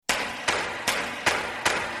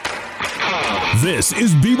This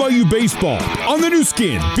is BYU Baseball on the new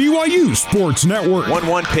skin, BYU Sports Network.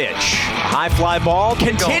 1-1 pitch. High fly ball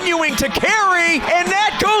continuing to carry, and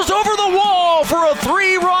that goes over the wall for a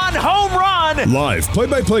 3-run home run. Live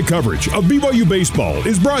play-by-play coverage of BYU Baseball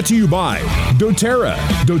is brought to you by doTERRA.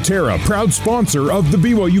 doTERRA, proud sponsor of the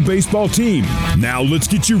BYU baseball team. Now let's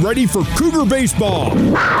get you ready for Cougar Baseball.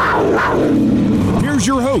 Here's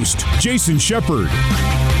your host, Jason Shepard.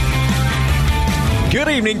 Good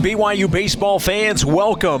evening, BYU baseball fans.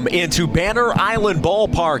 Welcome into Banner Island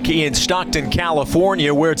Ballpark in Stockton,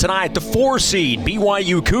 California, where tonight the 4-seed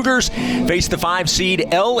BYU Cougars face the 5-seed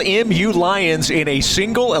LMU Lions in a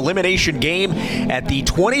single elimination game at the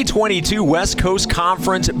 2022 West Coast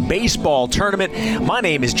Conference Baseball Tournament. My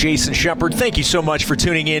name is Jason Shepard. Thank you so much for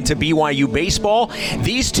tuning in to BYU Baseball.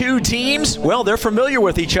 These two teams, well, they're familiar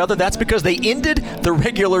with each other. That's because they ended the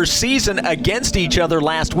regular season against each other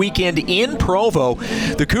last weekend in Provo.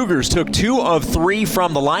 The Cougars took 2 of 3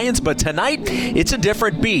 from the Lions, but tonight it's a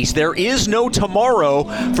different beast. There is no tomorrow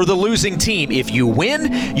for the losing team. If you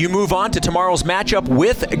win, you move on to tomorrow's matchup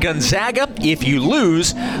with Gonzaga. If you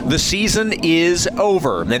lose, the season is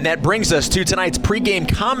over. And that brings us to tonight's pregame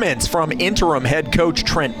comments from interim head coach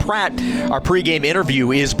Trent Pratt. Our pregame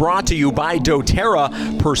interview is brought to you by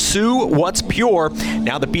doTERRA. Pursue what's pure.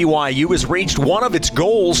 Now that BYU has reached one of its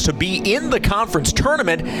goals to be in the conference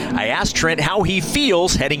tournament, I asked Trent how he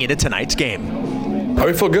feels heading into tonight's game.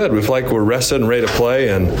 We feel good. We feel like we're rested and ready to play,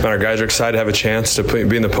 and our guys are excited to have a chance to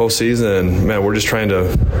be in the postseason. And man, we're just trying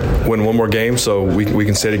to win one more game so we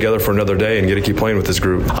can stay together for another day and get to keep playing with this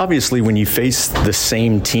group. Obviously, when you face the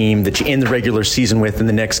same team that you end the regular season with in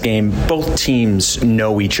the next game, both teams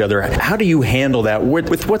know each other. How do you handle that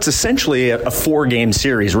with what's essentially a 4-game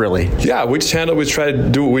series, really? Yeah, we try to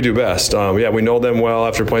do what we do best. We know them well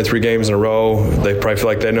after playing 3 games in a row. They probably feel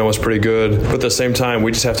like they know us pretty good. But at the same time,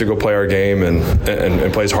 we just have to go play our game and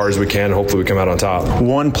play as hard as we can. Hopefully we come out on top.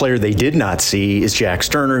 One player they did not see is Jack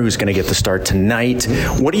Sterner, who's going to get the start tonight.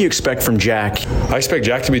 What do you expect from Jack? I expect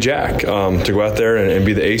Jack to be Jack, to go out there and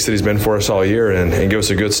be the ace that he's been for us all year and give us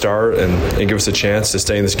a good start and give us a chance to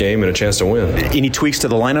stay in this game and a chance to win. Any tweaks to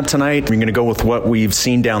the lineup tonight? Are you going to go with what we've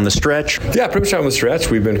seen down the stretch? Yeah, pretty much down the stretch.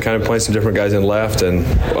 We've been kind of playing some different guys in left, and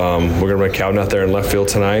we're going to run Cowden out there in left field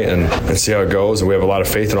tonight and see how it goes. And we have a lot of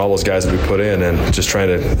faith in all those guys that we put in and just trying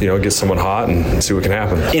to get someone hot and see what can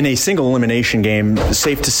happen. In a single elimination game,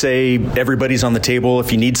 safe to say everybody's on the table.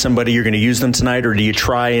 If you need somebody, you're going to use them tonight, or do you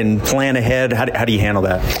try and plan ahead? How do you handle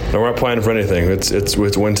that? No, we're not planning for anything. It's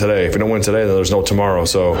win today. If we don't win today, then there's no tomorrow.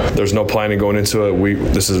 So there's no planning going into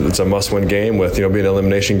it. It's a must-win game with being an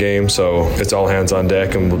elimination game. So it's all hands on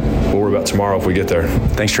deck, and we'll worry about tomorrow if we get there.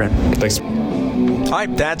 Thanks, Trent. Thanks. All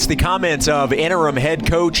right, that's the comments of interim head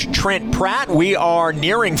coach Trent Pratt. We are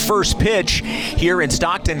nearing first pitch here in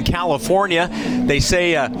Stockton, California. They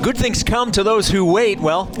say good things come to those who wait.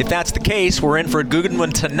 Well, if that's the case, we're in for a good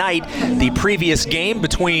one tonight. The previous game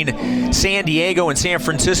between San Diego and San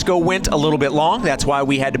Francisco went a little bit long. That's why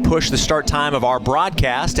we had to push the start time of our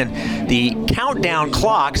broadcast. And the countdown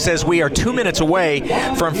clock says we are 2 minutes away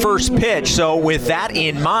from first pitch. So with that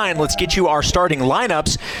in mind, let's get you our starting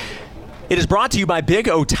lineups. It is brought to you by Big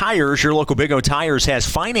O Tires. Your local Big O Tires has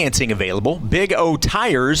financing available. Big O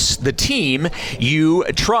Tires, the team you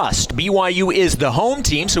trust. BYU is the home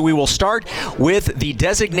team, so we will start with the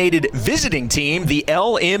designated visiting team, the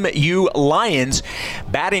LMU Lions.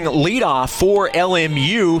 Batting leadoff for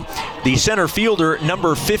LMU, the center fielder,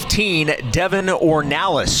 number 15, Devin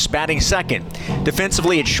Ornalis. Batting second.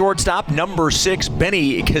 Defensively at shortstop, number 6,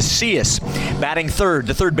 Benny Casillas. Batting third,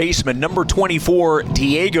 the third baseman, number 24,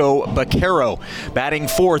 Diego Baquero. Batting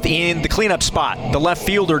fourth in the cleanup spot, the left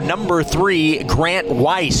fielder, number 3, Grant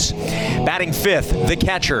Weiss. Batting fifth, the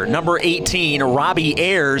catcher, number 18, Robbie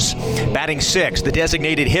Ayers. Batting sixth, the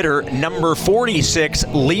designated hitter, number 46,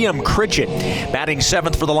 Liam Critchett. Batting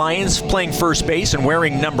seventh for the Lions, playing first base and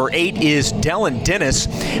wearing number 8 is Dellin Dennis.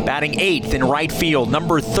 Batting eighth in right field,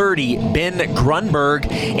 number 30, Ben Grunberg.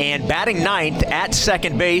 And batting ninth at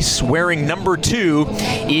second base, wearing number 2,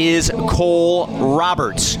 is Cole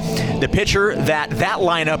Roberts. The pitcher that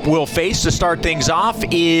lineup will face to start things off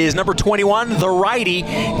is number 21, the righty,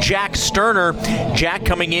 Jack Sterner. Jack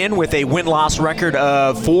coming in with a win-loss record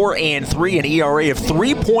of 4-3, an ERA of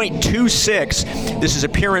 3.26. This is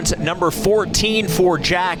appearance number 14 for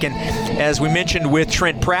Jack, and as we mentioned with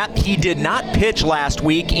Trent Pratt, he did not pitch last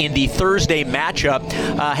week in the Thursday matchup.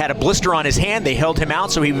 Had a blister on his hand. They held him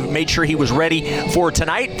out, so he made sure he was ready for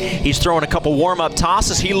tonight. He's throwing a couple warm-up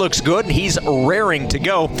tosses. He looks good, and he's raring to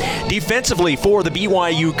go. defensively for the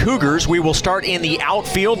BYU Cougars. We will start in the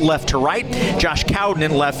outfield, left to right. Josh Cowden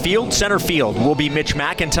in left field. Center field will be Mitch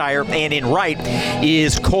McIntyre, and in right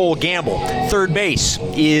is Cole Gamble. Third base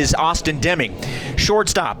is Austin Deming.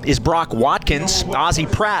 Shortstop is Brock Watkins. Ozzie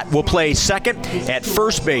Pratt will play second. At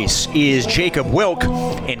first base is Jacob Wilk,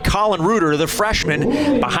 and Colin Reuter, the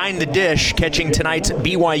freshman, behind the dish, catching tonight's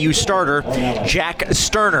BYU starter, Jack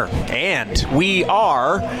Sterner. And we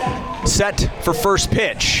are set for first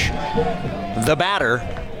pitch. The batter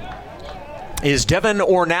is Devin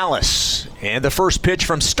Ornalis. And the first pitch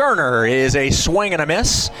from Sterner is a swing and a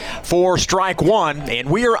miss for strike one. And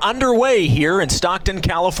we are underway here in Stockton,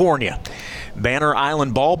 California. Banner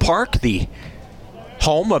Island Ballpark, the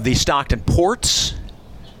home of the Stockton Ports.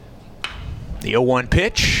 The 0-1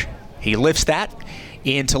 pitch. He lifts that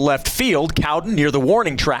into left field. Cowden near the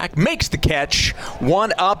warning track makes the catch.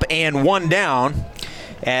 One up and one down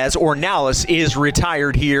as Ornalis is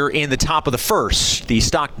retired here in the top of the first. The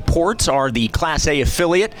Stockton Ports are the Class A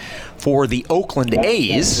affiliate for the Oakland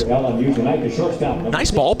A's.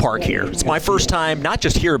 Nice ballpark here. It's my first time not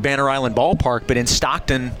just here at Banner Island Ballpark, but in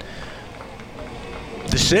Stockton,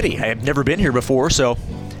 the city. I have never been here before, so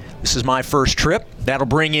this is my first trip. That'll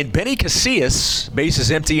bring in Benny Casillas. Base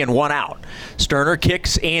is empty and one out. Sterner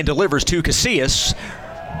kicks and delivers to Casillas.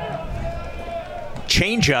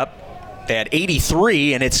 Changeup at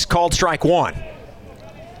 83, and it's called strike one.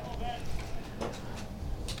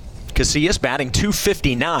 Casillas batting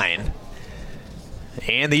 .259.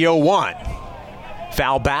 And the 0-1.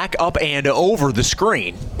 Foul back, up and over the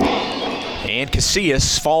screen. And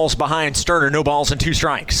Casillas falls behind Sterner. No balls and two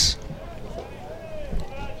strikes.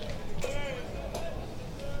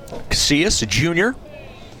 Casillas, a junior,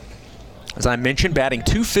 as I mentioned, batting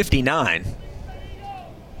 .259.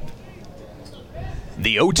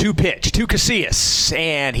 The 0-2 pitch to Casillas,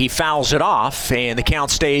 and he fouls it off, and the count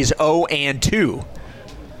stays 0-2.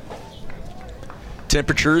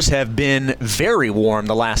 Temperatures have been very warm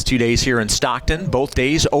the last 2 days here in Stockton. Both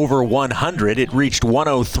days over 100. It reached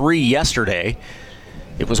 103 yesterday.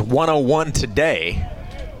 It was 101 today.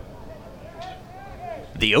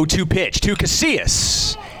 The 0-2 pitch to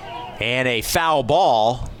Casillas, and a foul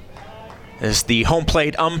ball as the home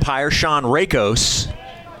plate umpire, Sean Rakos,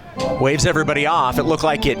 waves everybody off. It looked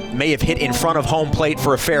like it may have hit in front of home plate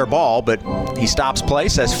for a fair ball, but he stops play,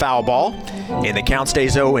 says foul ball, and the count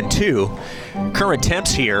stays 0-2. Current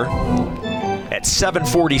temps here at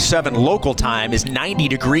 7:47 local time is 90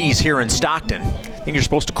 degrees here in Stockton. I think you're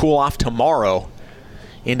supposed to cool off tomorrow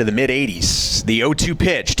into the mid-80s. The 0-2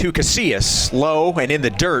 pitch to Casillas, low and in the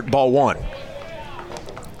dirt, ball one.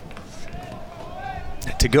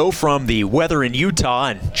 To go from the weather in Utah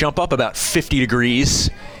and jump up about 50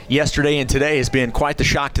 degrees yesterday and today has been quite the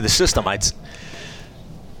shock to the system. I'd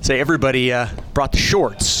say everybody brought the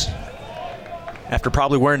shorts after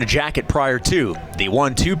probably wearing a jacket prior to. The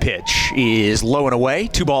 1-2 pitch is low and away.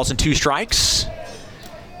 2 balls and 2 strikes.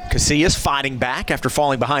 Casillas fighting back after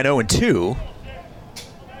falling behind 0-2.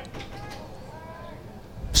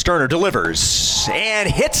 Sterner delivers and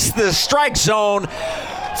hits the strike zone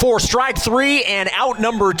for strike 3 and out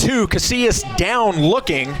number 2. Casillas down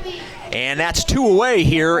looking, and that's 2 away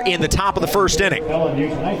here in the top of the first inning.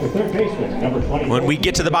 When we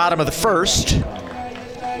get to the bottom of the first,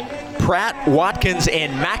 Pratt, Watkins,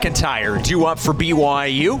 and McIntyre due up for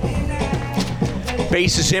BYU.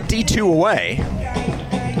 Base is empty, 2 away.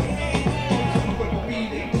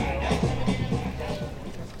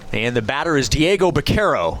 And the batter is Diego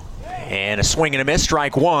Becerro. And a swing and a miss,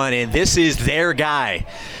 strike one, and this is their guy.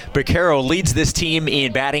 Becerro leads this team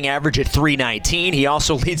in batting average at .319. He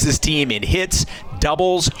also leads this team in hits,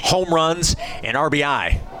 doubles, home runs, and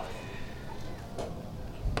RBI.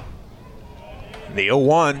 The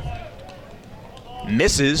 0-1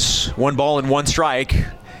 misses. 1 ball and 1 strike.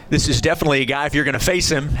 This is definitely a guy, if you're going to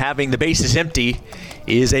face him, having the bases empty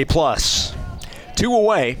is a plus. 2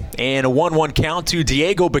 away, and a 1-1 count to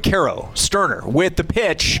Diego Becerro. Sterner with the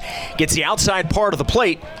pitch, gets the outside part of the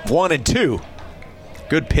plate, 1-2.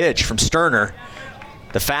 Good pitch from Sterner.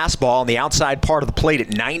 The fastball on the outside part of the plate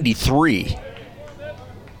at 93.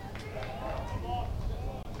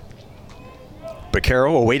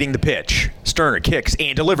 Becerro awaiting the pitch. Sterner kicks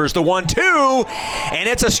and delivers the 1-2, and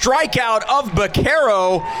it's a strikeout of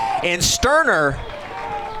Becerro, and Sterner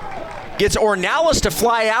gets Ornalis to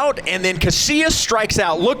fly out, and then Casillas strikes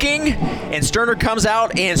out looking, and Sterner comes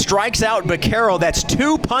out and strikes out Becerro. That's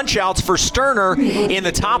 2 punch-outs for Sterner in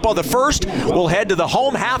the top of the first. We'll head to the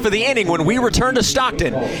home half of the inning when we return to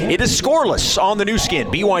Stockton. It is scoreless on the new skin,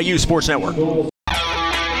 BYU Sports Network.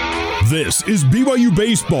 This is BYU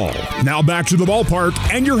Baseball. Now back to the ballpark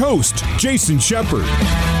and your host, Jason Shepard.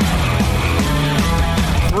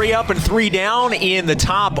 3 up and 3 down in the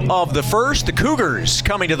top of the first. The Cougars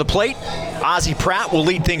coming to the plate. Ozzie Pratt will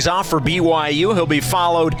lead things off for BYU. He'll be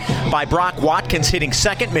followed by Brock Watkins hitting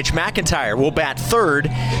second. Mitch McIntyre will bat third.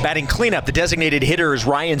 Batting cleanup, the designated hitter is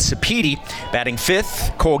Ryan Sapedi. Batting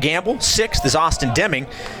fifth, Cole Gamble. Sixth is Austin Deming.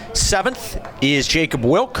 Seventh is Jacob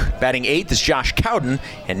Wilk. Batting eighth is Josh Cowden.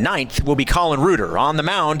 And ninth will be Colin Reuter. On the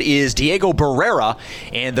mound is Diego Barrera.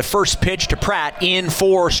 And the first pitch to Pratt in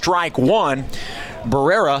for strike one.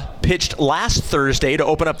 Barrera pitched last Thursday to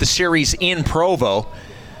open up the series in Provo.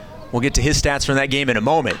 We'll get to his stats from that game in a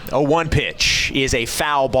moment. 0-1 pitch is a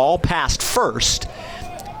foul ball past first.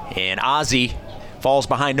 And Ozzie falls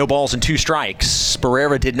behind, no balls and 2 strikes.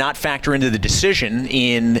 Barrera did not factor into the decision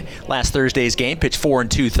in last Thursday's game. Pitched 4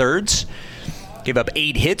 2/3. Gave up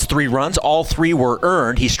 8 hits, 3 runs. All 3 were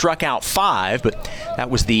earned. He struck out 5, but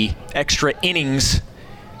that was the extra innings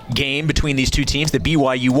game between these two teams that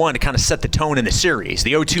BYU won to kind of set the tone in the series.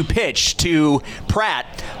 The 0-2 pitch to Pratt.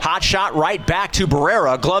 Hot shot right back to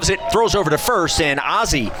Barrera. Gloves it, throws over to first, and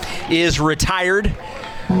Ozzie is retired.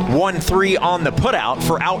 1-3 on the putout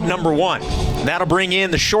for out number 1. That'll bring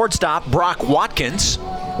in the shortstop, Brock Watkins.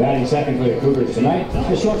 Batting second for the Cougars tonight,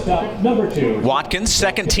 the shortstop, number 2. Watkins,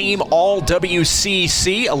 second team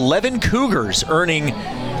All-WCC. 11 Cougars earning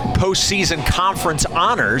postseason conference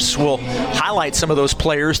honors. We'll highlight some of those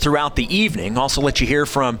players throughout the evening. Also let you hear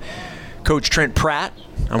from Coach Trent Pratt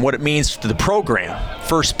on what it means to the program.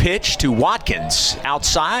 First pitch to Watkins.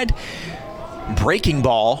 Outside, breaking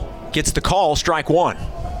ball, gets the call, strike one.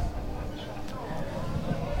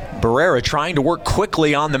 Barrera trying to work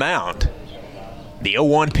quickly on the mound. The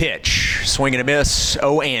 0-1 pitch, swing and a miss,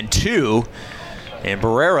 0-2. And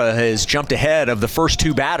Barrera has jumped ahead of the first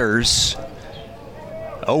 2 batters,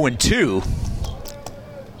 0-2.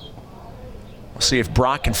 We'll see if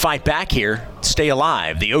Brock can fight back here, stay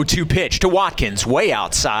alive. The 0-2 pitch to Watkins, way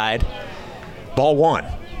outside, ball 1.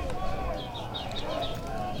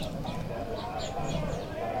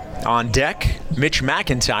 On deck, Mitch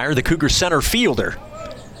McIntyre, the Cougar center fielder.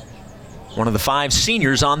 One of the 5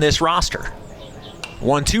 seniors on this roster.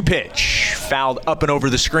 1-2 pitch, fouled up and over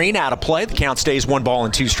the screen, out of play. The count stays 1 ball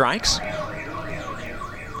and 2 strikes.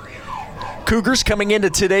 Cougars coming into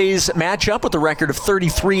today's matchup with a record of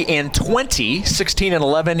 33-20,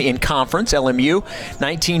 16-11 in conference. LMU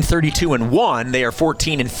 19-32-1. They are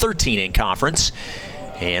 14-13 in conference.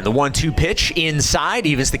 And the 1-2 pitch inside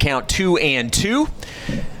evens the count 2-2.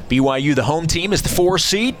 BYU, the home team, is the 4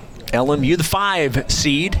 seed. LMU, the 5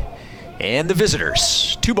 seed. And the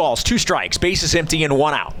visitors, 2 balls, 2 strikes, bases empty and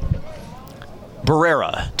 1 out.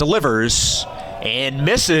 Barrera delivers and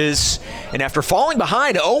misses. And after falling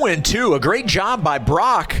behind 0-2, a great job by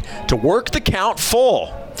Brock to work the count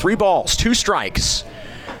full. 3 balls, 2 strikes.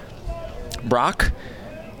 Brock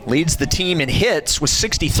leads the team in hits with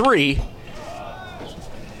 63.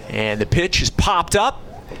 And the pitch is popped up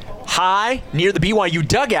high near the BYU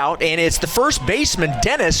dugout, and it's the first baseman,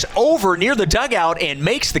 Dennis, over near the dugout and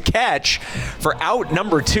makes the catch for out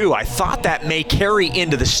number 2. I thought that may carry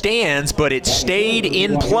into the stands, but it stayed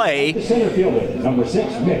in play. The center fielder, number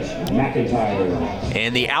 6, Mitch McIntyre.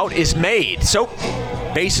 And the out is made. So,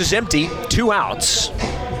 base is empty, 2 outs.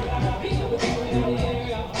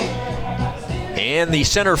 And the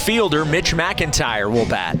center fielder, Mitch McIntyre, will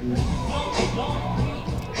bat.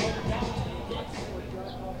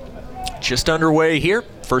 Just underway here.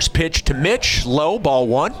 First pitch to Mitch, low, ball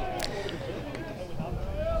 1.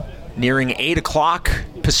 Nearing 8 o'clock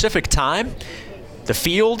Pacific time. The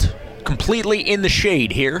field completely in the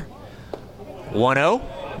shade here.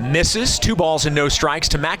 1-0, misses, 2 balls and no strikes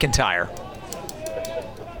to McIntyre.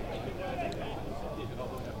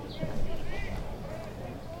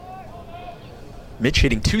 Mitch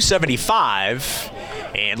hitting .275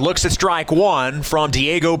 and looks at strike 1 from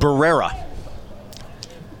Diego Barrera.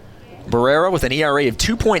 Barrera with an ERA of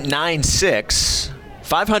 2.96,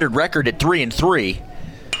 500 record at 3-3.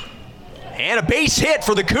 And a base hit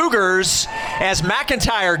for the Cougars as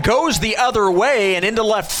McIntyre goes the other way and into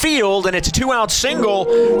left field, and it's a 2-out single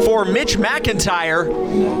for Mitch McIntyre.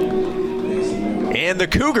 And the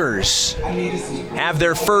Cougars have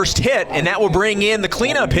their first hit, and that will bring in the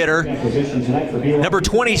cleanup hitter, number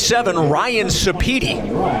 27, Ryan Sapedi.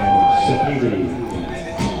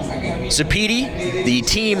 Sapedi, the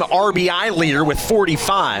team RBI leader with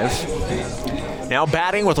 45. Now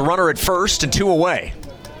batting with a runner at first and 2 away.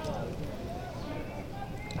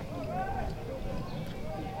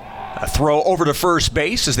 A throw over to first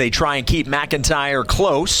base as they try and keep McIntyre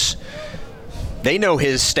close. They know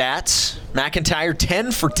his stats. McIntyre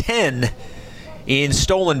 10 for 10 in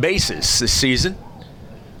stolen bases this season.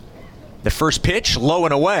 The first pitch, low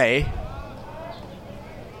and away.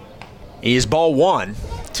 is ball 1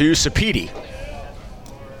 to Sapiti.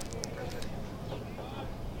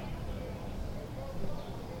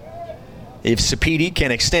 If Sapiti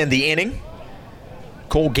can extend the inning,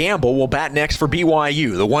 Cole Gamble will bat next for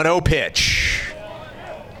BYU. The 1-0 pitch.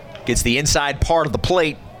 Gets the inside part of the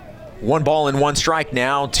plate. 1 ball and 1 strike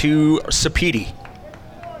now to Sapiti.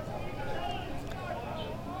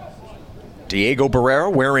 Diego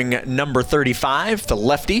Barrera wearing number 35, the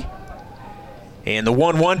lefty. And the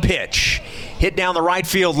 1-1 pitch. Hit down the right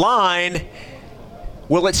field line.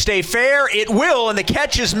 Will it stay fair? It will, and the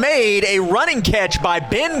catch is made. A running catch by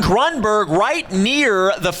Ben Grunberg right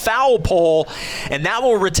near the foul pole, and that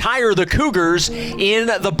will retire the Cougars in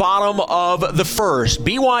the bottom of the first.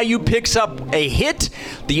 BYU picks up a hit,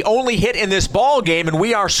 the only hit in this ball game, and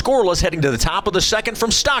we are scoreless heading to the top of the second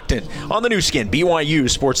from Stockton on the new skin, BYU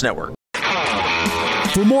Sports Network.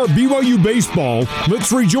 For more BYU baseball,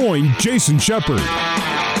 let's rejoin Jason Shepard.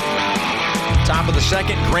 Top of the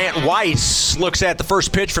second, Grant Weiss looks at the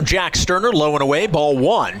first pitch from Jack Sterner, low and away, ball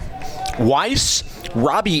 1. Weiss,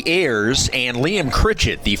 Robbie Ayers, and Liam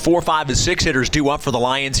Critchett, the 4, 5, and 6 hitters due up for the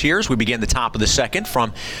Lions here as we begin the top of the second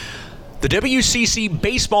from the WCC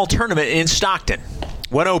baseball tournament in Stockton.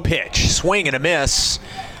 1-0 pitch, swing and a miss,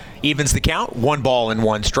 evens the count, 1 ball and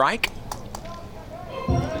 1 strike.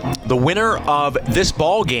 The winner of this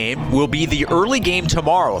ball game will be the early game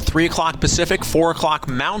tomorrow, 3 o'clock Pacific, 4 o'clock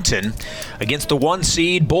Mountain, against the 1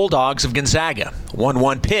 seed Bulldogs of Gonzaga.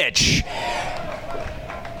 1-1 pitch.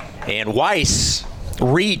 And Weiss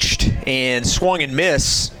reached and swung and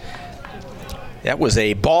missed. That was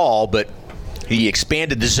a ball, but he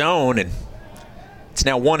expanded the zone, and it's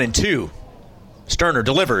now 1-2. Sterner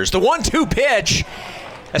delivers. The 1-2 pitch.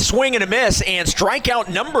 A swing and a miss, and strikeout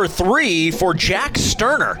number 3 for Jack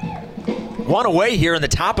Sterner. 1 away here in the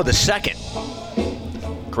top of the second.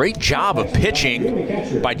 Great job of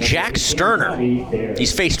pitching by Jack Sterner.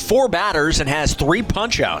 He's faced 4 batters and has 3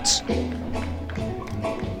 punch-outs.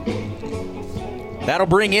 That'll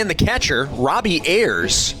bring in the catcher, Robbie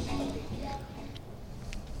Ayers.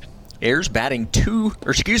 Ayers batting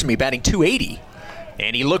 280.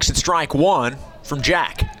 And he looks at strike 1 from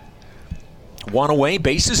Jack. 1 away,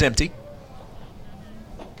 base is empty.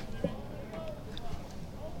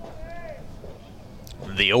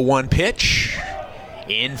 The 0-1 pitch,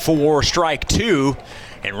 in for strike 2.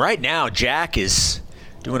 And right now, Jack is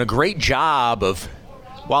doing a great job of,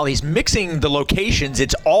 while he's mixing the locations,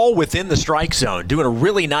 it's all within the strike zone. Doing a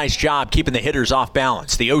really nice job keeping the hitters off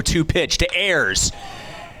balance. The 0-2 pitch to Ayers.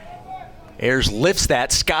 Ayers lifts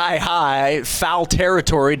that sky high, foul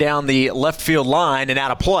territory down the left field line and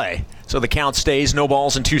out of play. So the count stays, no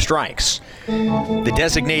balls and 2 strikes. The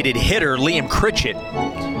designated hitter, Liam Critchett,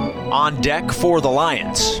 on deck for the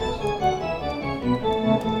Lions.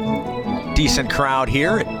 Decent crowd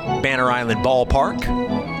here at Banner Island Ballpark.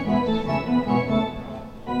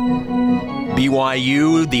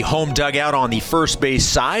 BYU, the home dugout on the first base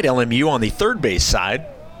side, LMU on the third base side.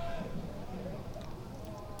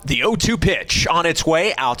 The 0-2 pitch on its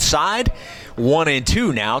way outside.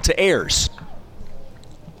 1-2 now to Ayers.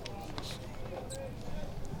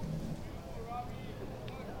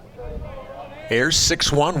 Ayers,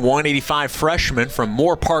 6'1", 185 freshman from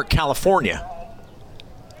Moore Park, California.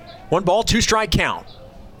 1 ball, 2 strike count.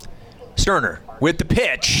 Sterner with the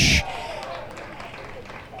pitch.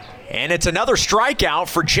 And it's another strikeout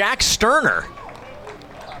for Jack Sterner.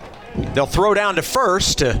 They'll throw down to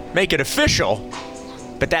first to make it official,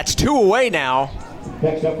 but that's 2 away now.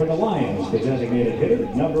 Next up for the Lions, the designated hitter,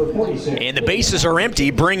 number 46. And the bases are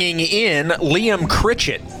empty, bringing in Liam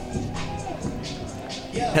Critchett.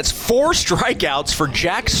 That's 4 strikeouts for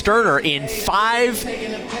Jack Sterner in 5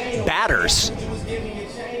 batters.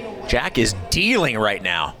 Jack is dealing right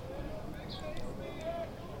now.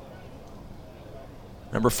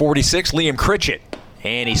 Number 46, Liam Critchett.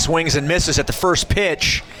 And he swings and misses at the first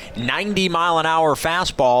pitch. 90-mile-an-hour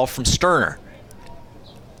fastball from Sterner.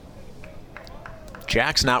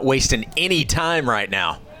 Jack's not wasting any time right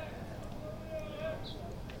now.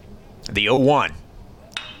 The 0-1.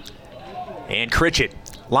 And Critchett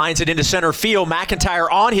lines it into center field. McIntyre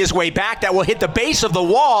on his way back. That will hit the base of the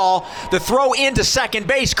wall. The throw into second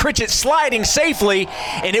base. Critchett sliding safely,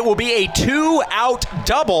 and it will be a 2-out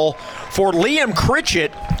double for Liam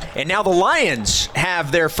Critchett. And now the Lions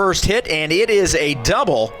have their first hit, and it is a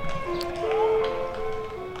double.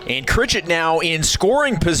 And Critchett now in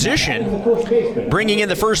scoring position, bringing in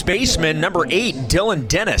the first baseman, number 8, Dylan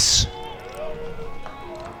Dennis.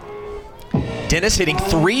 Dennis hitting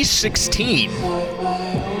 .316.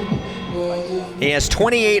 He has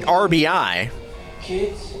 28 RBI.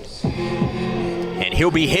 And he'll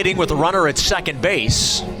be hitting with a runner at second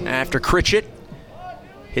base after Critchett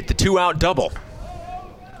hit the 2-out double.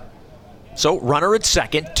 So runner at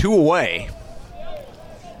second, 2 away.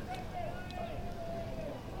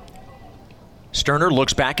 Sterner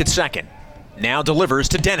looks back at second. Now delivers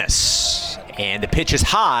to Dennis. And the pitch is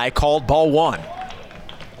high, called ball 1.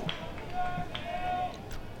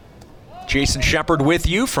 Jason Shepard with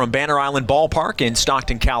you from Banner Island Ballpark in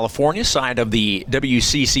Stockton, California, side of the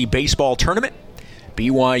WCC baseball tournament.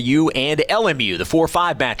 BYU and LMU, the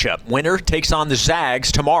 4-5 matchup. Winner takes on the Zags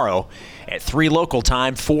tomorrow at 3 local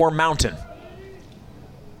time, 4 Mountain.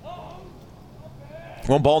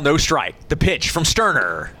 1 ball, no strike. The pitch from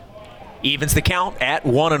Sterner evens the count at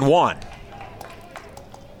 1-1.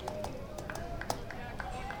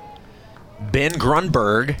 Ben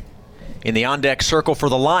Grunberg in the on-deck circle for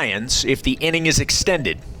the Lions if the inning is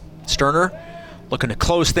extended. Sterner looking to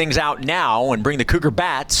close things out now and bring the Cougar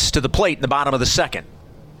bats to the plate in the bottom of the second.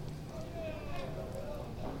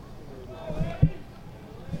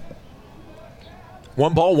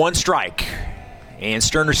 One ball, 1 strike. And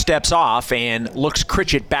Sterner steps off and looks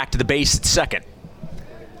Critchett back to the base at second.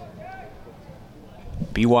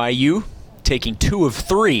 BYU taking 2 of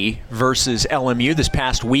 3 versus LMU this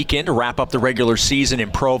past weekend to wrap up the regular season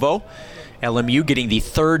in Provo. LMU getting the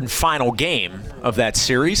 3rd and final game of that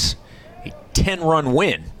series. A 10-run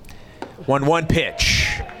win. 1-1 pitch.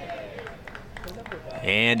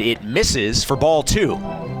 And it misses for ball 2.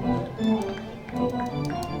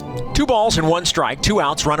 2 balls and 1 strike, 2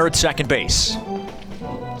 outs, runner at second base.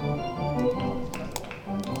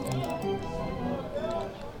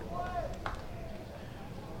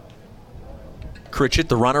 Critchett,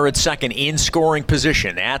 the runner at second, in scoring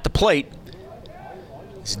position. At the plate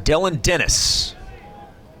is Dylan Dennis.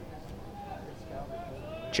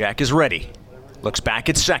 Jack is ready. Looks back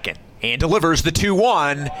at second and delivers the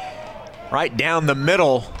 2-1 right down the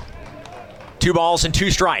middle. 2 balls and 2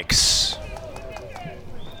 strikes.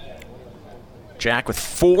 Jack with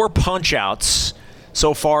 4 punch-outs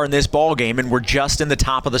so far in this ball game, and we're just in the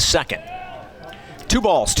top of the second. 2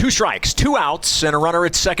 balls, 2 strikes, 2 outs, and a runner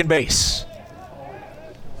at second base.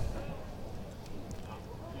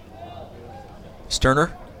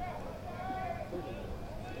 Sterner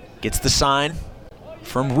gets the sign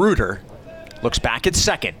from Reuter. Looks back at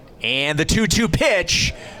second. And the 2-2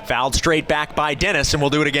 pitch fouled straight back by Dennis, and we'll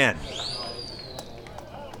do it again.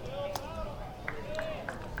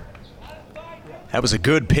 That was a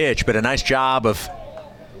good pitch, but a nice job of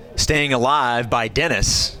staying alive by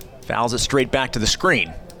Dennis. Fouls it straight back to the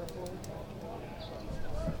screen.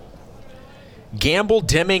 Gamble,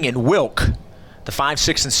 Deming, and Wilk, the 5,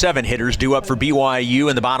 6, and 7 hitters, due up for BYU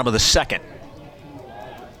in the bottom of the second.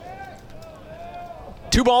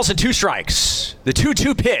 2 balls and 2 strikes. The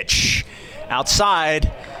 2-2 pitch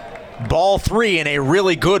outside, ball 3, and a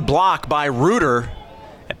really good block by Reuter.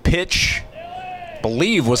 A pitch, I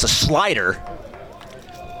believe, was a slider.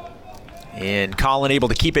 And Colin able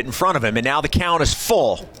to keep it in front of him, and now the count is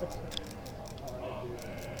full.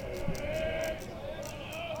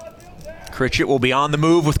 Critchett will be on the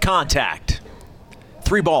move with contact.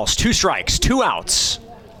 3 balls, 2 strikes, 2 outs.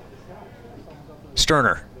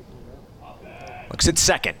 Sterner looks at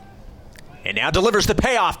second and now delivers the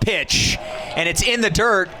payoff pitch, and it's in the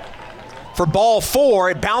dirt for ball 4.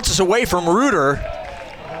 It bounces away from Reuter,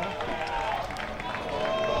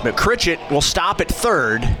 but Critchett will stop at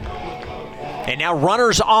third, and now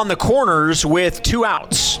runners on the corners with 2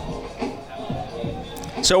 outs.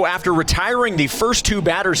 So after retiring the first 2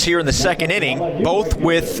 batters here in the second inning, both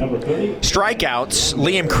with strikeouts,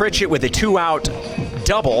 Liam Critchett with a 2-out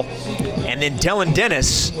double, and then Dylan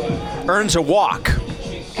Dennis earns a walk.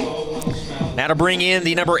 That'll bring in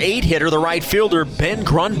the number 8 hitter, the right fielder, Ben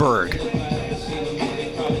Grunberg.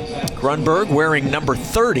 Grunberg wearing number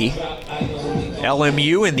 30.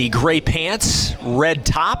 LMU in the gray pants, red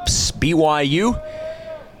tops. BYU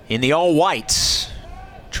in the all whites,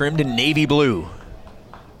 trimmed in navy blue.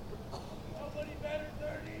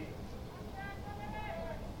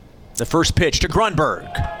 The first pitch to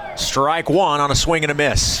Grunberg. Strike 1 on a swing and a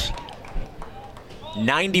miss.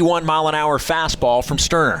 91-mile-an-hour fastball from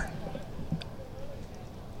Sterner.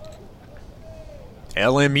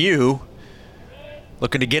 LMU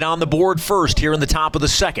looking to get on the board first here in the top of the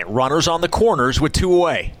second. Runners on the corners with 2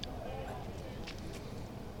 away.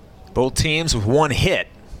 Both teams with 1 hit.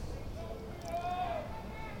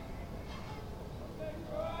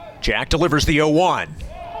 Jack delivers the 0-1.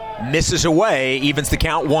 Misses away, evens the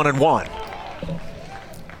count 1-1.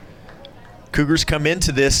 Cougars come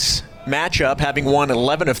into this matchup having won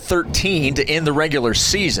 11 of 13 to end the regular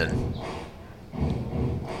season.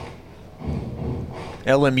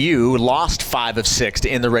 LMU lost 5 of 6 to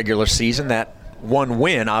end the regular season. That one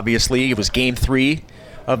win, obviously, it was Game 3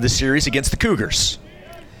 of the series against the Cougars.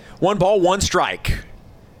 1 ball, 1 strike.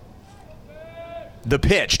 The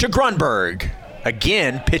pitch to Grunberg.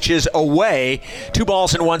 Again, pitches away. 2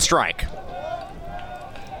 balls and 1 strike.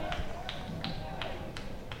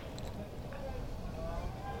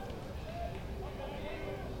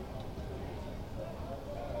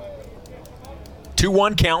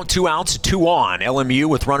 Two-one count, 2 outs, 2 on. LMU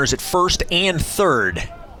with runners at first and third.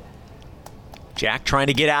 Jack trying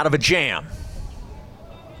to get out of a jam.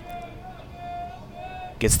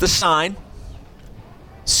 Gets the sign.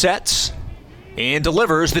 Sets. And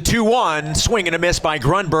delivers the 2-1. Swing and a miss by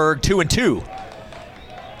Grunberg, 2-2.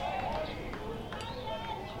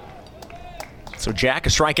 So Jack a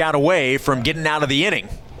strikeout away from getting out of the inning.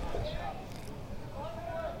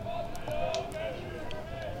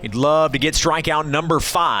 He'd love to get strikeout number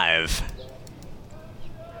 5.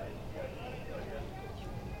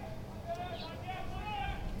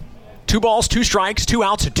 Two balls, 2 strikes, 2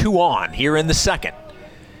 outs, and 2 on here in the second.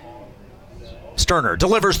 Sterner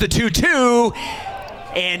delivers the 2-2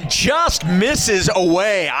 and just misses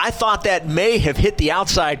away. I thought that may have hit the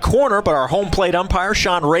outside corner, but our home plate umpire,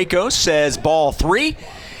 Sean Rakos, says ball 3.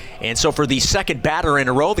 And so for the second batter in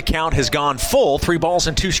a row, the count has gone full, 3 balls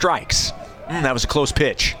and 2 strikes. That was a close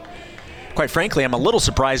pitch. Quite frankly, I'm a little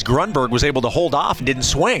surprised Grunberg was able to hold off and didn't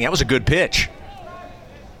swing. That was a good pitch.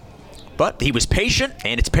 But he was patient,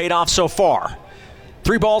 and it's paid off so far.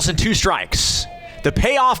 3 balls and 2 strikes. The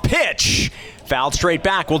payoff pitch. Fouled straight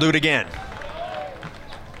back. We'll do it again.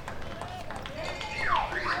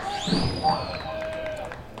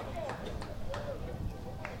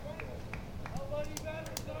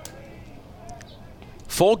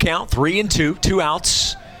 Full count, 3-2, 2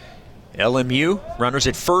 outs. LMU, runners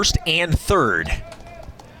at first and third.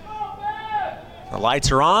 The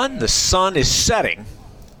lights are on. The sun is setting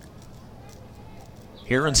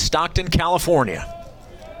here in Stockton, California.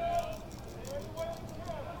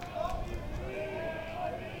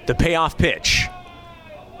 The payoff pitch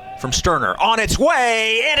from Sterner on its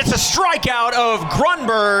way, and it's a strikeout of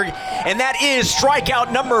Grunberg, and that is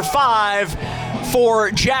strikeout number 5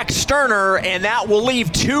 for Jack Sterner, and that will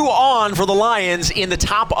leave 2 on for the Lions in the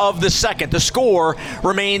top of the second. The score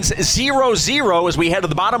remains 0-0 as we head to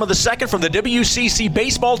the bottom of the second from the WCC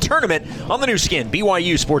Baseball Tournament on the new skin,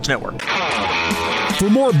 BYU Sports Network. For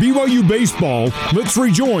more BYU baseball, let's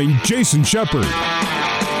rejoin Jason Shepard.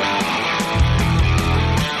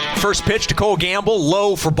 First pitch to Cole Gamble,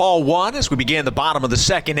 low for ball 1 as we begin the bottom of the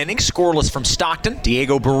second inning. Scoreless from Stockton.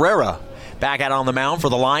 Diego Barrera back out on the mound for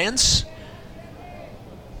the Lions.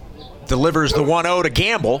 Delivers the 1-0 to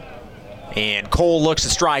Gamble. And Cole looks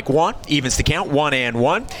at strike 1, evens the count,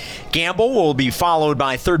 1-1. Gamble will be followed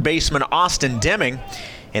by third baseman Austin Deming.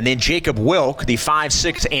 And then Jacob Wilk, the 5,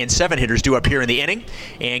 6, and 7 hitters due up here in the inning.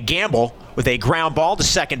 And Gamble with a ground ball to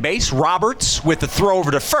second base. Roberts with the throw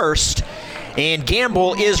over to first. And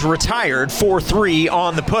Gamble is retired, 4-3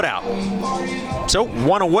 on the putout. So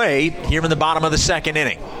 1 away here in the bottom of the second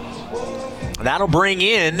inning. That'll bring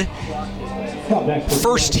in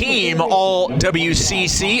first team all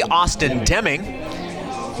WCC Austin Deming.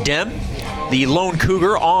 Dem, the lone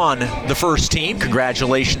Cougar on the first team.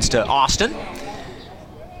 Congratulations to Austin.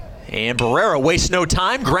 And Barrera wastes no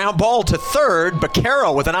time. Ground ball to third.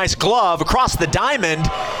 Baquero with a nice glove across the diamond.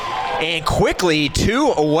 And quickly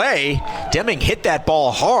 2 away. Deming hit that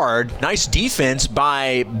ball hard. Nice defense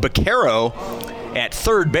by Baquero at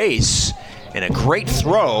third base. And a great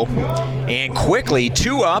throw. And quickly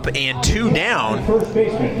 2 up and 2 down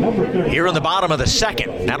here in the bottom of the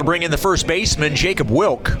second. That'll bring in the first baseman, Jacob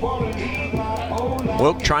Wilk.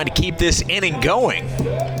 Wilk trying to keep this inning going.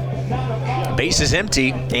 Base is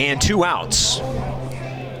empty and 2 outs.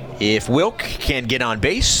 If Wilk can get on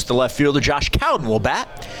base, the left fielder Josh Cowden will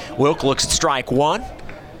bat. Wilk looks at strike 1.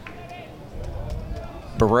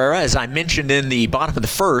 Barrera, as I mentioned in the bottom of the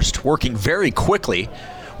first, working very quickly,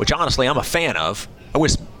 which honestly I'm a fan of. I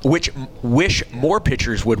wish more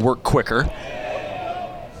pitchers would work quicker.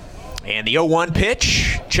 And the 0-1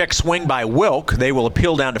 pitch, check swing by Wilk. They will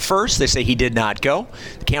appeal down to first. They say he did not go.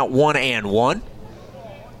 The count 1-1.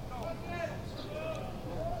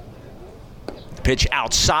 Pitch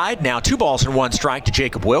outside. Now 2 balls and 1 strike to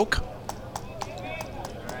Jacob Wilk.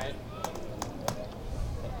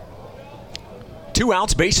 Two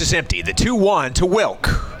outs, base is empty. The 2-1 to Wilk.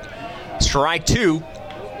 Strike 2.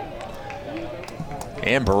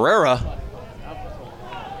 And Barrera,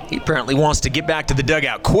 he apparently wants to get back to the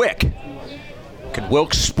dugout quick. Can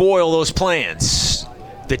Wilk spoil those plans?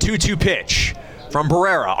 The 2-2 pitch from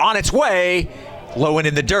Barrera on its way. Low and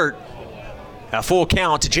in the dirt. A full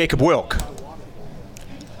count to Jacob Wilk.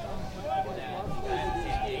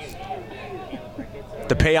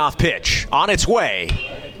 The payoff pitch on its way.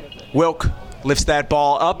 Wilk lifts that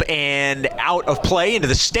ball up and out of play into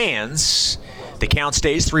the stands. The count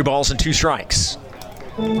stays 3 balls and 2 strikes.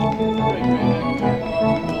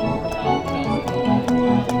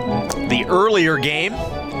 The earlier game,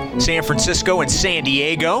 San Francisco and San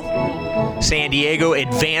Diego. San Diego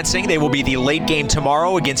advancing. They will be the late game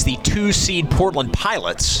tomorrow against the 2-seed Portland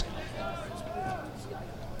Pilots.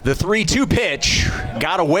 The 3-2 pitch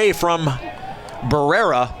got away from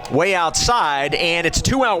Barrera way outside, and it's a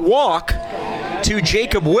 2-out walk to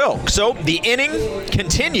Jacob Wilk. So the inning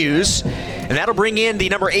continues, and that'll bring in the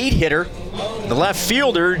number 8 hitter, the left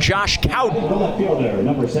fielder, Josh Cowden. The left fielder,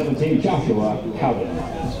 number 17, Joshua Cowden.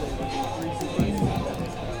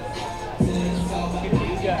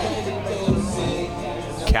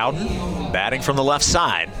 Cowden batting from the left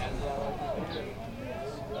side.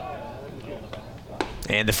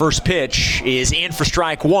 And the first pitch is in for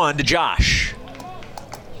strike 1 to Josh.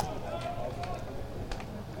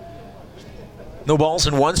 No balls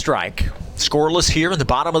and 1 strike. Scoreless here in the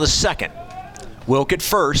bottom of the second. Wilk at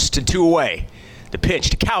first and 2 away. The pitch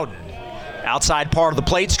to Cowden. Outside part of the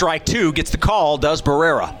plate, strike 2. Gets the call, does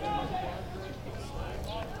Barrera.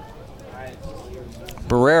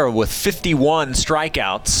 Barrera with 51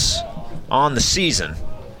 strikeouts on the season.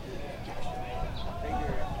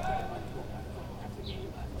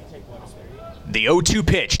 The 0-2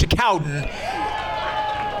 pitch to Cowden.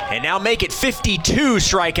 And now make it 52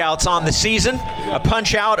 strikeouts on the season. A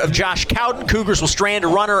punch out of Josh Cowden. Cougars will strand a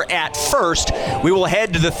runner at first. We will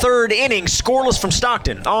head to the 3rd inning, scoreless from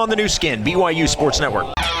Stockton on the new skin, BYU Sports Network.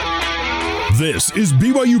 This is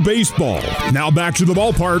BYU Baseball. Now back to the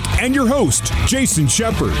ballpark and your host, Jason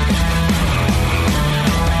Shepard.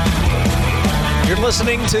 You're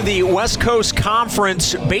listening to the West Coast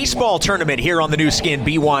Conference Baseball Tournament here on the new skin,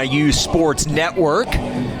 BYU Sports Network.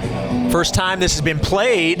 First time this has been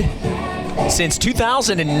played since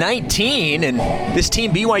 2019, and this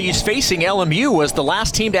team BYU's facing, LMU, was the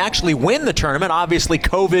last team to actually win the tournament. Obviously,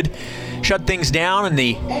 COVID shut things down in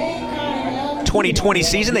the 2020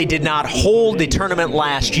 season. They did not hold the tournament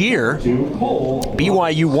last year.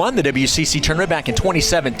 BYU won the WCC tournament back in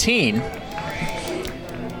 2017.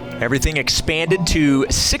 Everything expanded to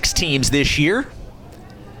 6 teams this year.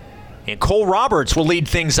 And Cole Roberts will lead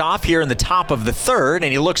things off here in the top of the 3rd, and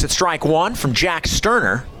he looks at strike 1 from Jack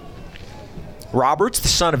Sterner. Roberts, the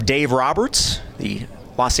son of Dave Roberts, the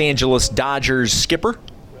Los Angeles Dodgers skipper.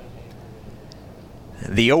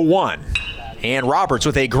 The 0-1. And Roberts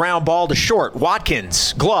with a ground ball to short.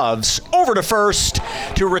 Watkins, gloves, over to first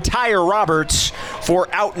to retire Roberts for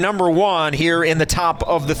out number 1 here in the top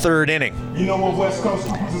of the 3rd inning. You know what, West Coast?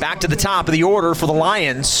 Back to the top of the order for the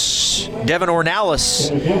Lions. Devin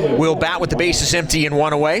Ornelas will bat with the bases empty and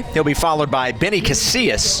 1 away. He'll be followed by Benny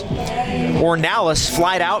Casillas. Ornelas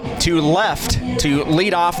flied out to left to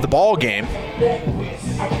lead off the ball game.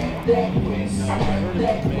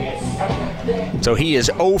 So he is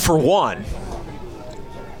 0 for 1.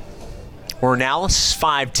 Ornelas,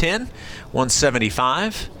 5'10",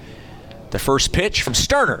 175. The first pitch from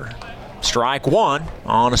Sterner. Strike 1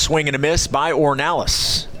 on a swing and a miss by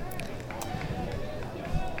Ornelas.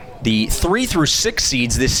 The 3 through 6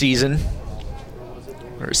 seeds this season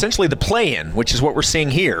are essentially the play-in, which is what we're seeing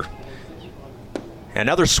here.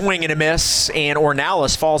 Another swing and a miss, and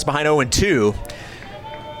Ornelas falls behind 0-2.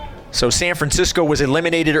 So San Francisco was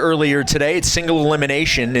eliminated earlier today. It's single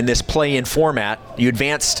elimination in this play-in format. You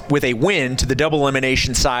advanced with a win to the double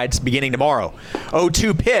elimination sides beginning tomorrow.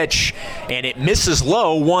 0-2 pitch, and it misses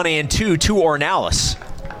low, 1-2 to Ornelas.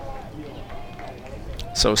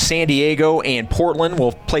 So San Diego and Portland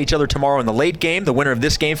will play each other tomorrow in the late game. The winner of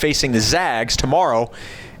this game facing the Zags tomorrow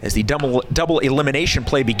as the double elimination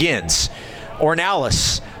play begins.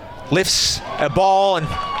 Ornelas lifts a ball and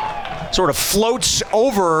sort of floats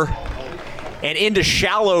over and into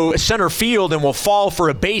shallow center field and will fall for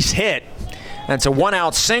a base hit. That's a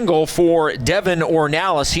 1-out single for Devin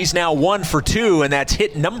Ornelas. He's now 1 for 2, and that's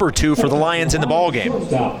hit number 2 for the Lions in the ballgame.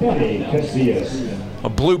 A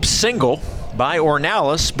bloop single by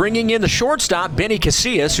Ornelas, bringing in the shortstop, Benny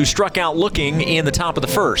Casillas, who struck out looking in the top of the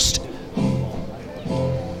 1st.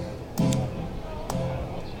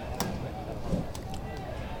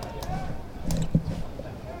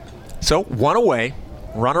 So 1 away,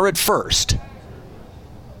 runner at first.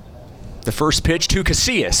 The first pitch to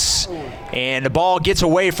Casillas, and the ball gets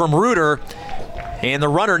away from Reuter, and the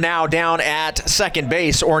runner now down at second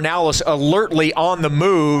base. Ornelas alertly on the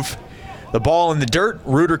move. The ball in the dirt,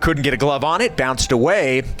 Reuter couldn't get a glove on it, bounced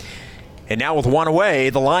away, and now with 1 away,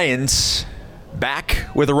 the Lions back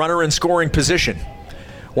with a runner in scoring position.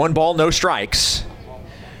 1 ball, no strikes.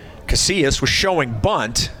 Casillas was showing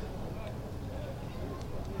bunt.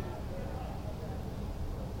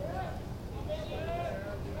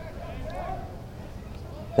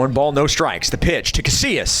 One ball, no strikes. The pitch to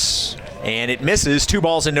Casillas, and it misses. 2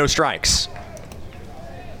 balls and no strikes.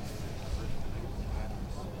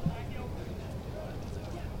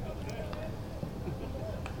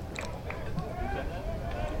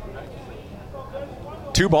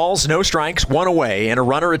 Two balls, no strikes, 1 away, and a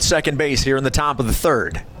runner at second base here in the top of the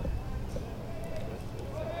third.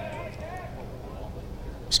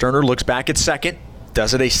 Sterner looks back at second,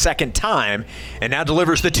 does it a second time, and now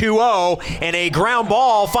delivers the 2-0, and a ground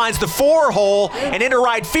ball finds the 4-hole and into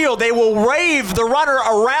right field. They will wave the runner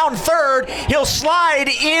around third. He'll slide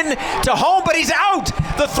in to home, but he's out.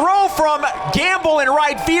 The throw from Gamble in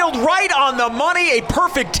right field, right on the money. A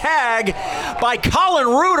perfect tag by Colin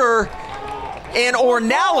Reuter. And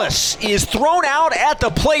Ornelas is thrown out at the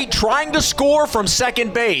plate trying to score from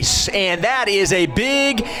second base. And that is a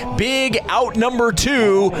big, big out number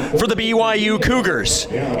 2 for the BYU Cougars.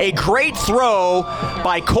 A great throw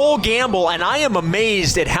by Cole Gamble, and I am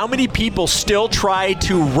amazed at how many people still try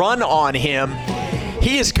to run on him.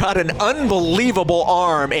 He has got an unbelievable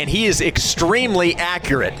arm, and he is extremely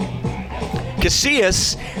accurate.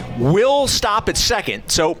 Casillas will stop at second.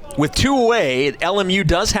 So with 2 away, LMU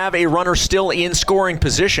does have a runner still in scoring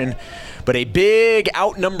position, but a big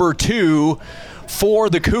out number 2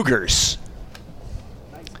 for the Cougars.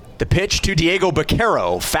 The pitch to Diego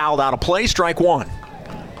Baquero, fouled out of play, strike 1.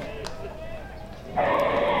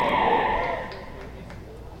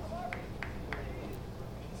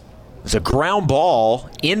 It's a ground ball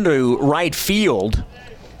into right field.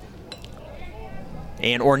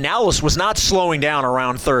 And Ornelas was not slowing down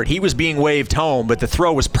around third. He was being waved home, but the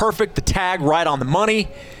throw was perfect. The tag right on the money,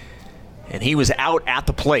 and he was out at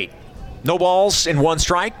the plate. No balls and 1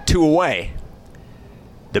 strike, 2 away.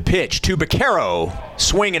 The pitch to Baquero,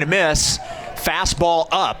 swing and a miss, fastball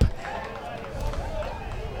up.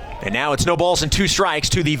 And now it's no balls and 2 strikes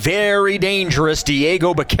to the very dangerous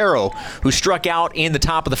Diego Baquero, who struck out in the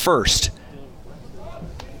top of the first.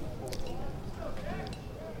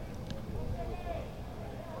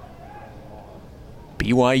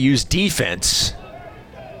 BYU's defense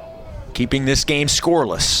keeping this game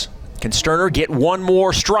scoreless. Can Sterner get 1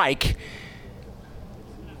 more strike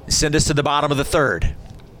and send us to the bottom of the third?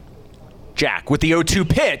 Jack with the 0-2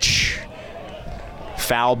 pitch.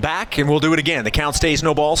 Foul back, and we'll do it again. The count stays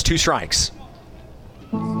no balls, 2 strikes.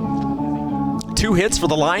 2 hits for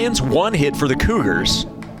the Lions, 1 hit for the Cougars.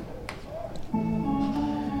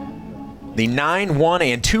 The 9, 1,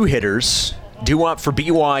 and 2 hitters due up for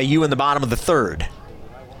BYU in the bottom of the third.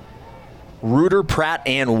 Reuter, Pratt,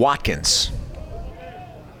 and Watkins.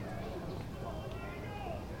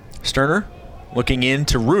 Sterner looking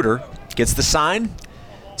into Reuter, gets the sign,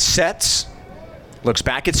 sets, looks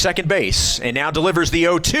back at second base, and now delivers the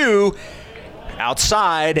 0-2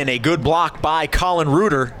 outside, and a good block by Colin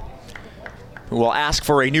Reuter, who will ask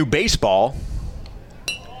for a new baseball.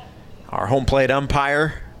 Our home plate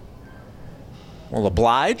umpire will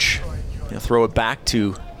oblige. He'll throw it back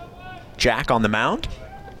to Jack on the mound.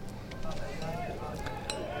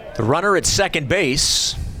 The runner at second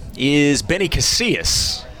base is Benny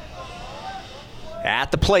Casillas.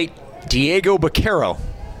 At the plate, Diego Baquero.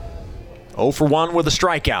 0 for 1 with a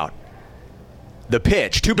strikeout. The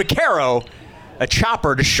pitch to Baquero, a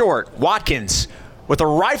chopper to short. Watkins with a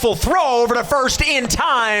rifle throw over to first in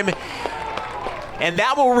time. And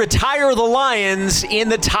that will retire the Lions in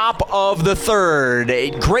the top of the third.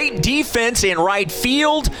 A great defense in right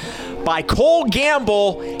field by Cole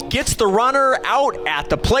Gamble. Gets the runner out at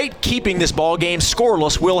the plate, keeping this ball game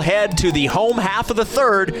scoreless. We'll head to the home half of the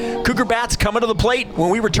third. Cougar Bats coming to the plate when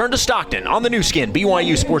we return to Stockton on the new skin,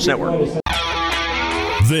 BYU Sports Network.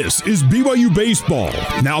 This is BYU Baseball.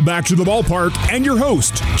 Now back to the ballpark and your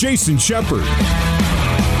host, Jason Shepard.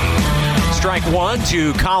 Strike 1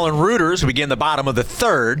 to Colin Reuter as we begin the bottom of the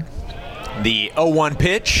third. The 0-1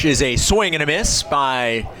 pitch is a swing and a miss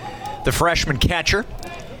by the freshman catcher.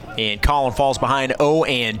 And Colin falls behind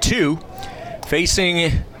 0-2,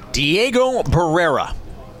 facing Diego Barrera.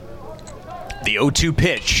 The 0-2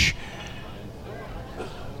 pitch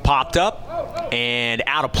popped up and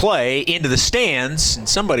out of play into the stands, and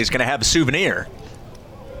somebody's going to have a souvenir.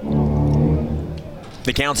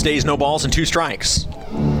 The count stays no balls and 2 strikes.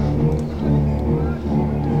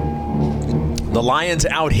 The Lions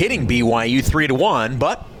out hitting BYU 3-1,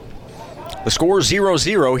 but the score is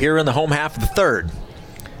 0-0 here in the home half of the third.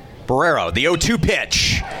 Barrera, the 0-2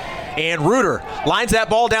 pitch. And Reuter lines that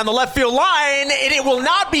ball down the left field line, and it will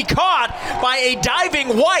not be caught by a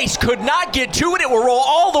diving Weiss. Could not get to it. It will roll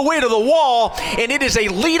all the way to the wall, and it is a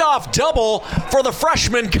leadoff double for the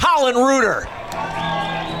freshman Colin Reuter.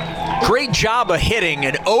 Great job of hitting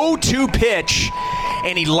an 0-2 pitch,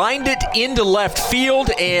 and he lined it into left field,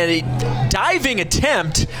 and a diving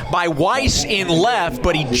attempt by Weiss in left,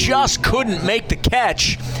 but he just couldn't make the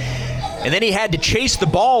catch. And then he had to chase the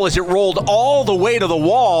ball as it rolled all the way to the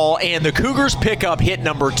wall, and the Cougars pick up hit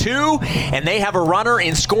number 2, and they have a runner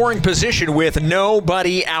in scoring position with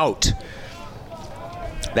nobody out.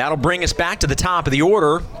 That'll bring us back to the top of the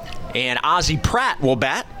order, and Ozzie Pratt will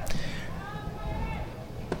bat.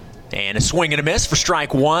 And a swing and a miss for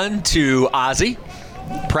strike 1 to Ozzie.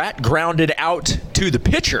 Pratt grounded out to the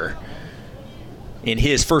pitcher in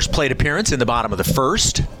his first plate appearance in the bottom of the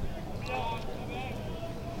first.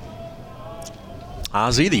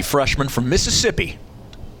 Ozzie, the freshman from Mississippi.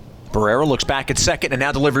 Barrera looks back at second and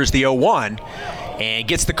now delivers the 0-1 and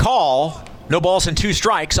gets the call. No balls and 2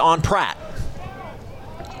 strikes on Pratt.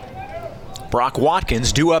 Brock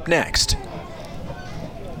Watkins due up next.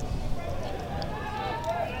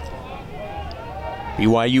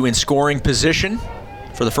 BYU in scoring position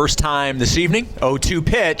for the first time this evening. 0-2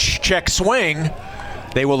 pitch, check swing.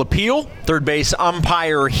 They will appeal. Third base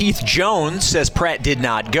umpire Heath Jones says Pratt did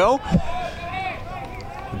not go.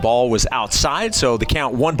 Ball was outside, so the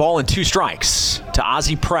count 1 ball and 2 strikes to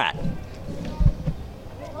Ozzie Pratt.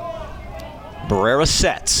 Barrera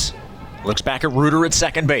sets. Looks back at Reuter at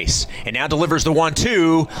second base. And now delivers the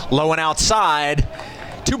 1-2. Low and outside.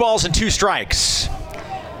 2 balls and 2 strikes.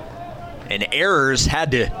 And Ayers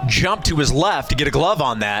had to jump to his left to get a glove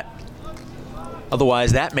on that.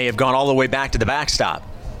 Otherwise, that may have gone all the way back to the backstop.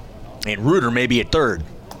 And Reuter may be at third.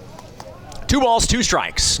 2 balls, 2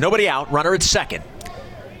 strikes. Nobody out. Runner at second.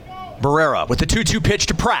 Barrera with the 2-2 pitch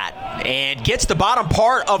to Pratt and gets the bottom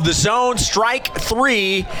part of the zone. Strike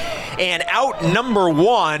 3 and out number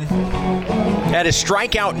 1. That is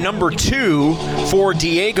strikeout number 2 for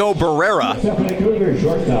Diego Barrera.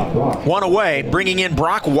 1 away, bringing in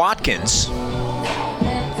Brock Watkins.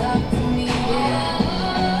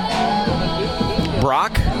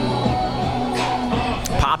 Brock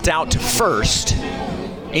popped out to first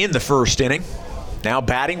in the first inning. Now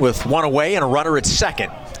batting with 1 away and a runner at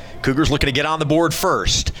second. Cougars looking to get on the board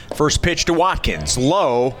first. First pitch to Watkins.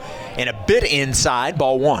 Low and a bit inside,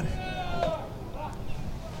 ball 1.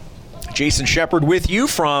 Jason Shepard with you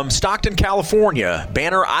from Stockton, California.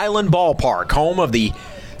 Banner Island Ballpark, home of the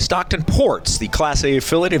Stockton Ports, the Class A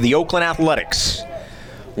affiliate of the Oakland Athletics.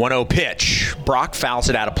 1-0 pitch. Brock fouls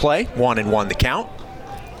it out of play. 1-1 the count.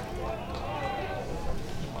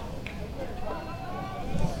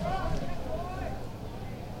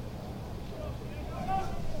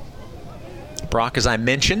 Brock, as I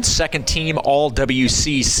mentioned, second team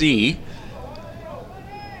All-WCC.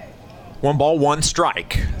 1 ball, 1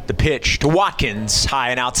 strike. The pitch to Watkins,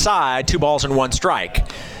 high and outside, 2 balls and 1 strike.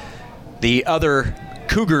 The other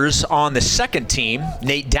Cougars on the second team,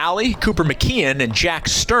 Nate Dowley, Cooper McKeon, and Jack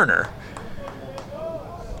Sterner.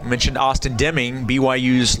 I mentioned Austin Deming,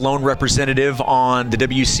 BYU's lone representative on the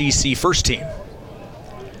WCC first team.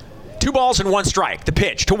 2 balls and 1 strike. The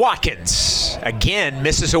pitch to Watkins. Again,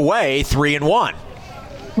 misses away, 3-1.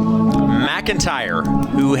 McIntyre,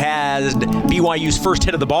 who has BYU's first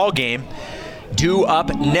hit of the ball game, due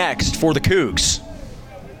up next for the Cougs.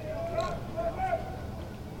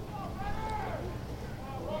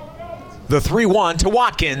 The 3-1 to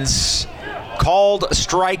Watkins. Called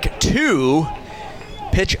strike 2.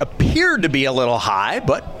 Pitch appeared to be a little high,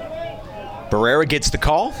 but Barrera gets the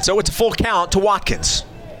call, so it's a full count to Watkins.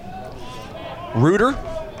 Reuter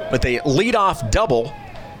with a leadoff double.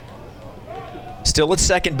 Still at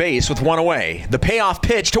second base with 1 away. The payoff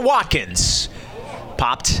pitch to Watkins.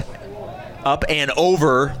 Popped up and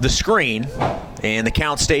over the screen, and the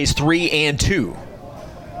count stays 3-2.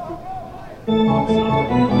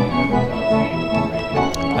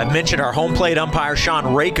 I've mentioned our home plate umpire, Sean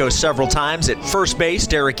Rako, several times. At first base,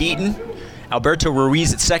 Derek Eaton. Alberto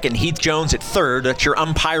Ruiz at second. Heath Jones at third. That's your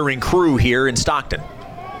umpiring crew here in Stockton.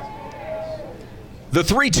 The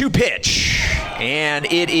 3-2 pitch, and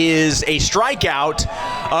it is a strikeout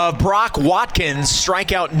of Brock Watkins,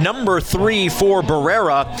 strikeout number 3 for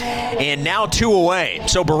Barrera, and now 2 away.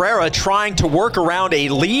 So Barrera trying to work around a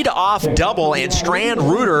lead-off double and strand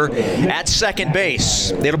Reuter at second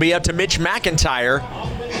base. It'll be up to Mitch McIntyre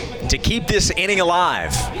to keep this inning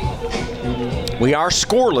alive. We are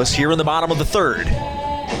scoreless here in the bottom of the third.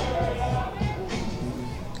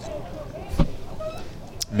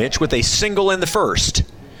 Mitch with a single in the first.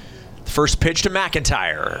 First pitch to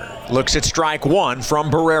McIntyre. Looks at strike one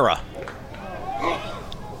from Barrera.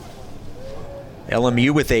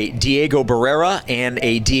 LMU with a Diego Barrera and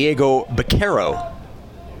a Diego Baquero.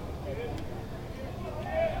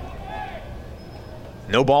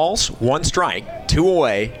 No balls, one strike, 2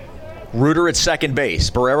 away. Reuter at second base.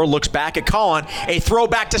 Barrera looks back at Colin. A throw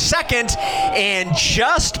back to second, and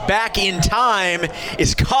just back in time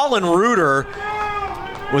is Colin Reuter.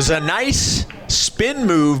 Was a nice spin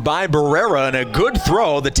move by Barrera and a good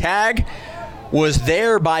throw. The tag was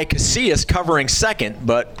there by Casillas covering second,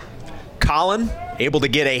 but Colin able to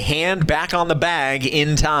get a hand back on the bag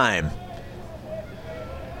in time.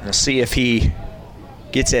 We'll see if he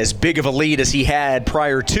gets as big of a lead as he had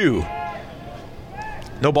prior to.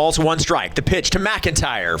 No balls, one strike. The pitch to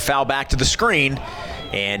McIntyre. Foul back to the screen,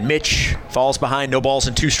 and Mitch falls behind. No balls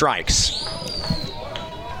and 2 strikes.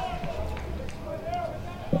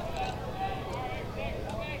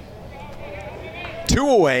 Two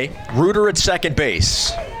away. Reuter at second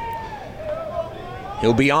base.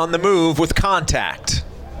 He'll be on the move with contact.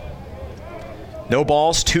 No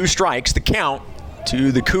balls, 2 strikes. The count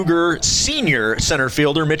to the Cougar senior center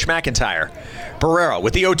fielder, Mitch McIntyre. Barrera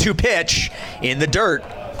with the 0-2 pitch in the dirt.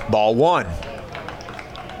 Ball 1.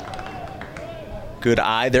 Good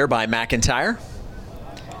eye there by McIntyre.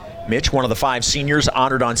 Mitch, one of the 5 seniors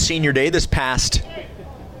honored on Senior Day this past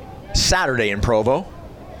Saturday in Provo.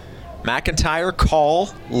 McIntyre, Call,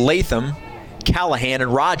 Latham, Callahan,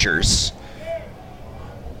 and Rogers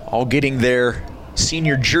all getting their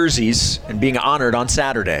senior jerseys and being honored on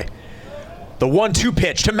Saturday. The 1-2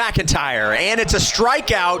 pitch to McIntyre, and it's a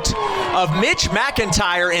strikeout of Mitch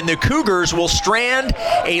McIntyre, and the Cougars will strand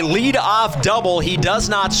a lead-off double. He does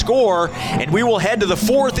not score, and we will head to the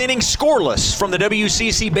 4th inning scoreless from the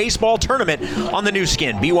WCC Baseball Tournament on the new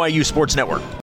skin, BYU Sports Network.